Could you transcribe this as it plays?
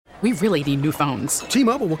We really need new phones.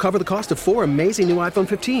 T-Mobile will cover the cost of 4 amazing new iPhone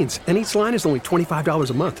 15s, and each line is only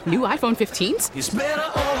 $25 a month. New iPhone 15s? It's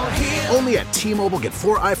better over here. Only at T-Mobile, get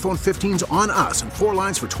 4 iPhone 15s on us and 4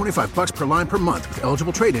 lines for $25 per line per month with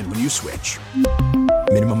eligible trade-in when you switch.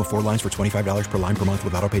 Minimum of 4 lines for $25 per line per month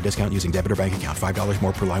with autopay discount using debit or bank account. $5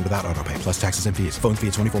 more per line without autopay, plus taxes and fees. Phone fee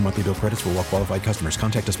at 24 monthly bill credits for well-qualified customers.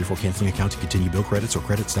 Contact us before canceling account to continue bill credits or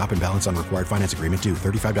credit stop and balance on required finance agreement due.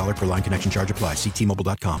 $35 per line connection charge applies. See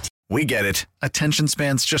T-Mobile.com. We get it. Attention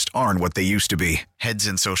spans just aren't what they used to be. Heads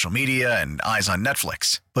in social media and eyes on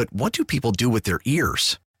Netflix. But what do people do with their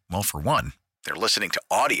ears? Well, for one, they're listening to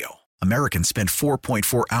audio. Americans spend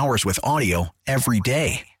 4.4 hours with audio every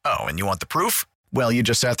day. Oh, and you want the proof? Well, you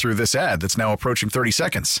just sat through this ad that's now approaching 30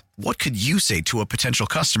 seconds. What could you say to a potential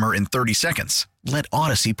customer in 30 seconds? Let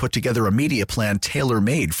Odyssey put together a media plan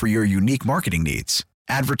tailor-made for your unique marketing needs.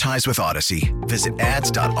 Advertise with Odyssey. Visit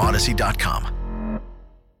ads.odyssey.com.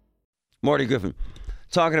 Marty Griffin,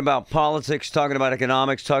 talking about politics, talking about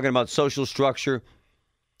economics, talking about social structure,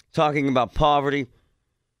 talking about poverty,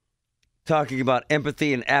 talking about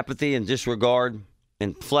empathy and apathy and disregard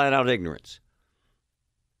and flat-out ignorance.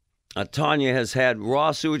 Tanya has had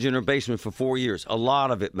raw sewage in her basement for 4 years. A lot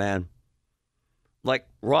of it, man. Like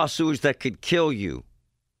raw sewage that could kill you.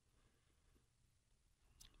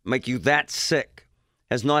 Make you that sick.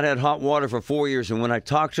 Has not had hot water for 4 years. And when I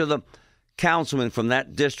talked to the councilman from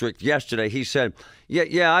that district yesterday, he said,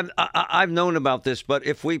 yeah, I've known about this, but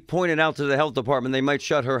if we point it out to the health department, they might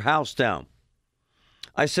shut her house down.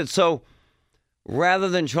 I said, so rather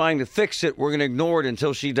than trying to fix it, we're going to ignore it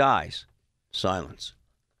until she dies. Silence.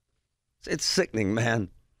 It's sickening, man.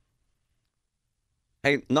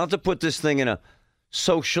 Hey, not to put this thing in a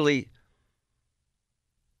socially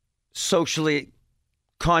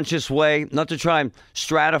conscious way, not to try and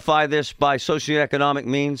stratify this by socioeconomic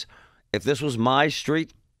means. If this was my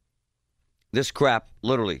street, this crap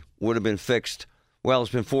literally would have been fixed. Well,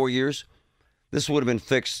 it's been 4 years. This would have been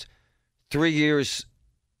fixed 3 years,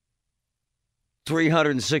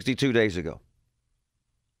 362 days ago.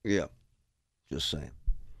 Yeah, just saying.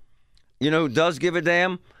 You know who does give a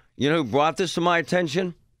damn? You know who brought this to my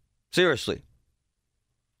attention? Seriously.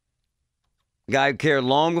 Guy who cared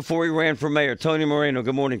long before he ran for mayor. Tony Moreno.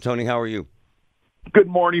 Good morning, Tony. How are you? Good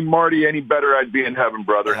morning, Marty. Any better, I'd be in heaven,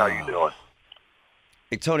 brother. How you doing?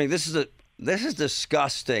 Hey, Tony, this is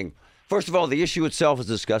disgusting. First of all, the issue itself is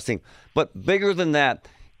disgusting. But bigger than that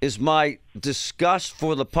is my disgust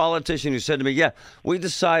for the politician who said to me, yeah, we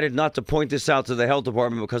decided not to point this out to the health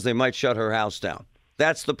department because they might shut her house down.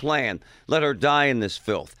 That's the plan. Let her die in this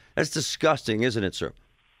filth. That's disgusting, isn't it, sir?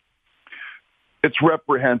 It's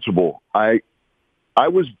reprehensible. I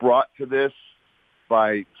was brought to this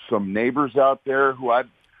by some neighbors out there who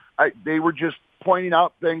they were just pointing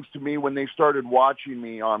out things to me when they started watching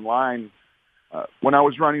me online when I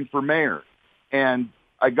was running for mayor. And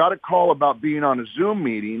I got a call about being on a Zoom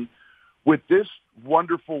meeting with this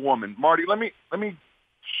wonderful woman. Marty, let me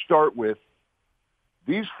start with,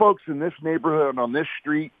 these folks in this neighborhood on this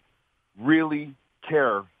street really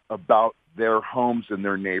care about their homes and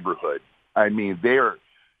their neighborhood. I mean,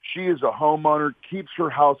 she is a homeowner, keeps her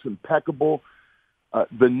house impeccable.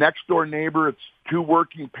 The next door neighbor, it's 2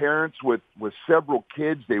 working parents with several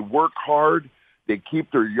kids. They work hard. They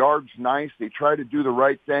keep their yards nice. They try to do the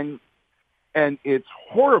right thing. And it's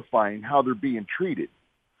horrifying how they're being treated.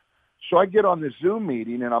 So I get on this Zoom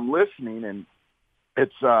meeting and I'm listening, and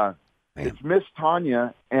it's Miss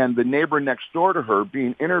Tanya and the neighbor next door to her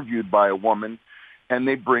being interviewed by a woman, and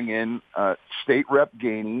they bring in State Rep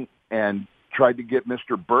Gainey and tried to get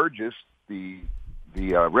Mr. Burgess, the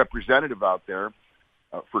representative out there,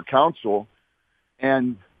 for council.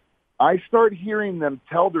 And I start hearing them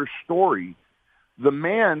tell their story. The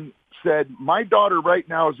man said, my daughter right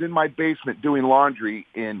now is in my basement doing laundry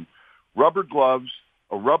in rubber gloves,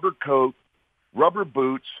 a rubber coat, rubber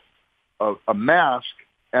boots, a mask,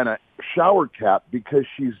 and a shower cap because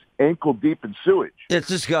she's ankle deep in sewage. It's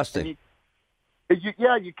disgusting.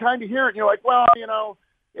 You kind of hear it, and you're like, well,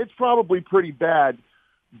 it's probably pretty bad.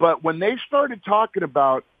 But when they started talking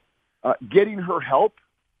about getting her help,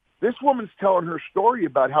 this woman's telling her story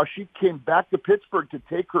about how she came back to Pittsburgh to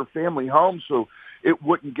take her family home so it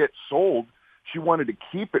wouldn't get sold. She wanted to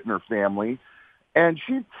keep it in her family. And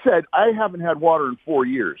she said, I haven't had water in 4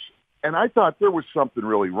 years. And I thought there was something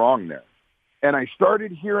really wrong there. And I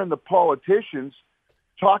started hearing the politicians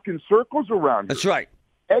talking circles around her. That's right.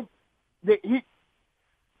 I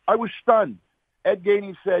was stunned. Ed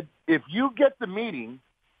Gainey said, if you get the meeting,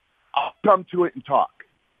 I'll come to it and talk.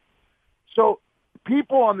 So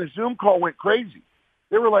people on the Zoom call went crazy.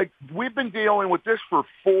 They were like, we've been dealing with this for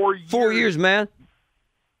 4 years. 4 years, man.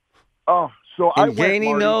 Oh, so I And went, Gainey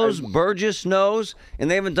Marty, knows, Burgess knows, and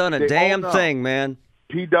they haven't done a They all damn know. thing, man.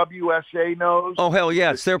 PWSA knows. Oh, hell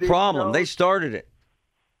yeah, it's their city problem. knows. They started it.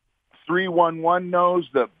 311 knows.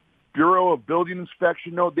 The Bureau of Building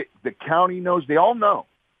Inspection knows. The county knows. They all know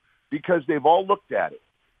because they've all looked at it.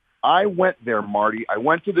 I went there, Marty. I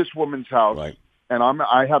went to this woman's house, Right. and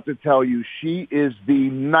I have to tell you, she is the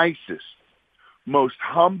nicest, most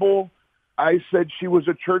humble. I said she was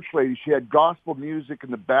a church lady. She had gospel music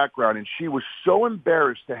in the background, and she was so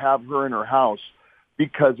embarrassed to have her in her house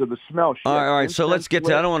because of the smell. She All had right, so let's get to.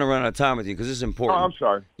 incense I don't want to run out of time with you because this is lit. important. Oh, I'm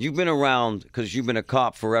sorry. You've been around because you've been a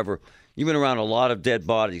cop forever. You've been around a lot of dead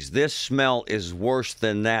bodies. This smell is worse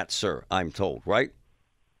than that, sir. I'm told, right?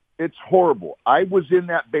 It's horrible. I was in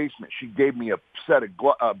that basement. She gave me a set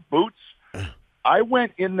of boots. I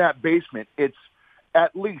went in that basement. It's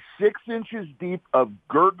at least 6 inches deep of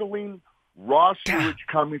gurgling raw sewage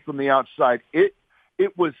coming from the outside. It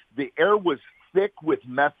was, the air was thick with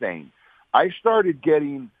methane. I started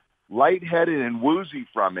getting lightheaded and woozy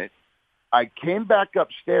from it. I came back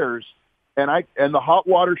upstairs, and the hot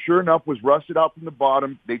water, sure enough, was rusted out from the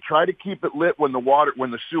bottom. They try to keep it lit when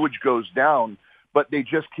the sewage goes down, but they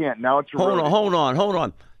just can't. Now it's eroded. Hold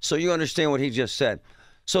on. So you understand what he just said.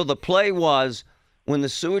 So the play was when the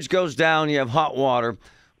sewage goes down, you have hot water.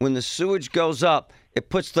 When the sewage goes up, it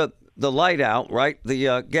puts the light out, right?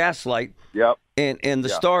 The gas light. Yep. And the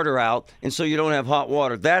starter out, and so you don't have hot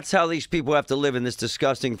water. That's how these people have to live in this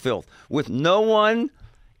disgusting filth. With no one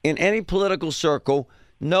in any political circle,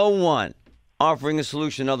 no one offering a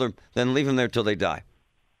solution other than leave them there till they die.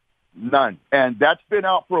 None. And that's been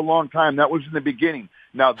out for a long time. That was in the beginning.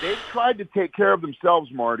 Now, they've tried to take care of themselves,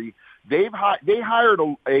 Marty. They hired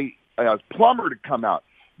a plumber to come out.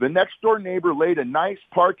 The next door neighbor laid a nice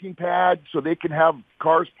parking pad so they can have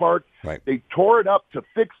cars parked. Right. They tore it up to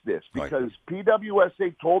fix this Right. because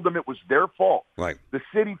PWSA told them it was their fault. Right. The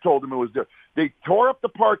city told them it was their. They tore up the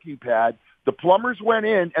parking pad. The plumbers went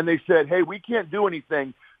in and they said, "Hey, we can't do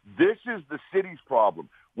anything. This is the city's problem.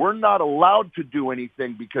 We're not allowed to do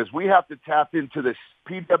anything because we have to tap into this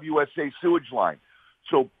PWSA sewage line."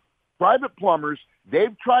 So private plumbers,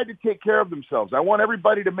 they've tried to take care of themselves. I want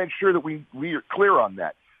everybody to make sure that we are clear on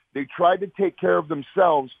that. They tried to take care of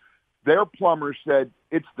themselves. Their plumber said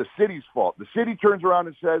it's the city's fault. The city turns around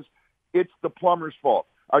and says it's the plumber's fault.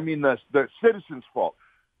 I mean, the citizens' fault.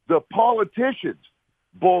 The politicians,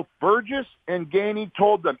 both Burgess and Gainey,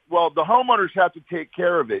 told them, well, the homeowners have to take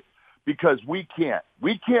care of it because we can't.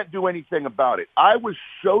 We can't do anything about it. I was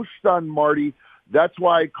so stunned, Marty. That's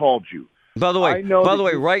why I called you. By the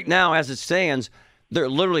way, right now, as it stands, they're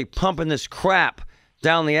literally pumping this crap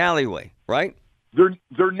down the alleyway, right?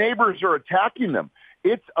 Their neighbors are attacking them.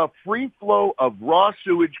 It's a free flow of raw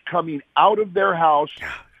sewage coming out of their house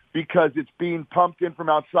because it's being pumped in from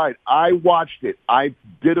outside. I watched it. I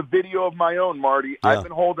did a video of my own, Marty. Yeah. I've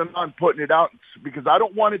been holding on, putting it out because I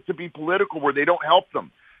don't want it to be political where they don't help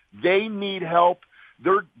them. They need help.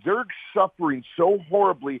 They're suffering so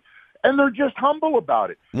horribly, and they're just humble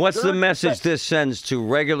about it. What's the message this sends to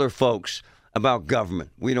regular folks about government?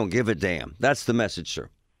 We don't give a damn. That's the message, sir.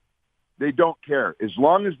 They don't care. As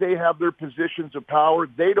long as they have their positions of power,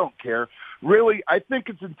 they don't care. Really, I think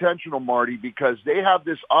it's intentional, Marty, because they have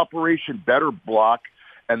this Operation Better block,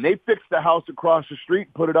 and they fixed the house across the street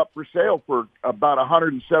and put it up for sale for about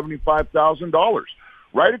 $175,000.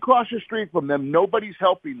 Right across the street from them, nobody's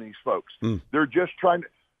helping these folks. They're just trying to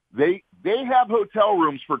 – they have hotel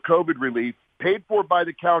rooms for COVID relief paid for by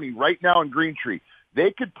the county right now in Green Tree.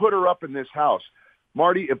 They could put her up in this house.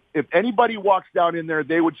 Marty, if anybody walks down in there,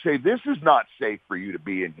 they would say, this is not safe for you to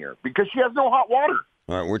be in here because she has no hot water.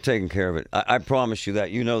 All right, we're taking care of it. I promise you that.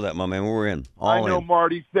 You know that, my man. We're in. I know, in.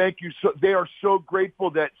 Marty. Thank you. So they are so grateful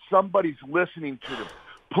that somebody's listening to them.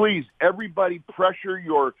 Please, everybody, pressure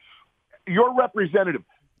your representative.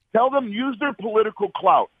 Tell them, use their political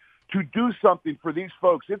clout to do something for these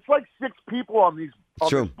folks. It's like 6 people on this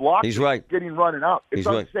block. He's right. Getting running out. It's He's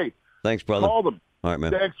unsafe. Right. Thanks, brother. Call them. All right,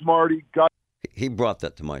 man. Thanks, Marty. God. He brought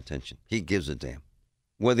that to my attention. He gives a damn.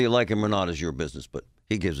 Whether you like him or not is your business, but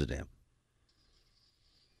he gives a damn.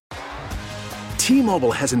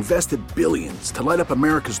 T-Mobile has invested billions to light up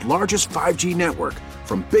America's largest 5G network,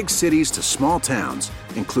 from big cities to small towns,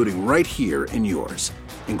 including right here in yours.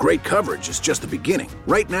 And great coverage is just the beginning.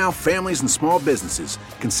 Right now, families and small businesses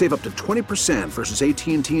can save up to 20% versus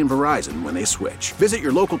AT&T and Verizon when they switch. Visit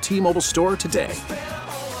your local T-Mobile store today.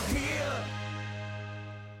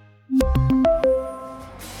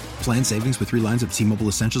 Plan savings with 3 lines of T-Mobile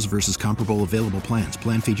Essentials versus comparable available plans.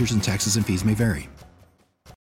 Plan features and taxes and fees may vary.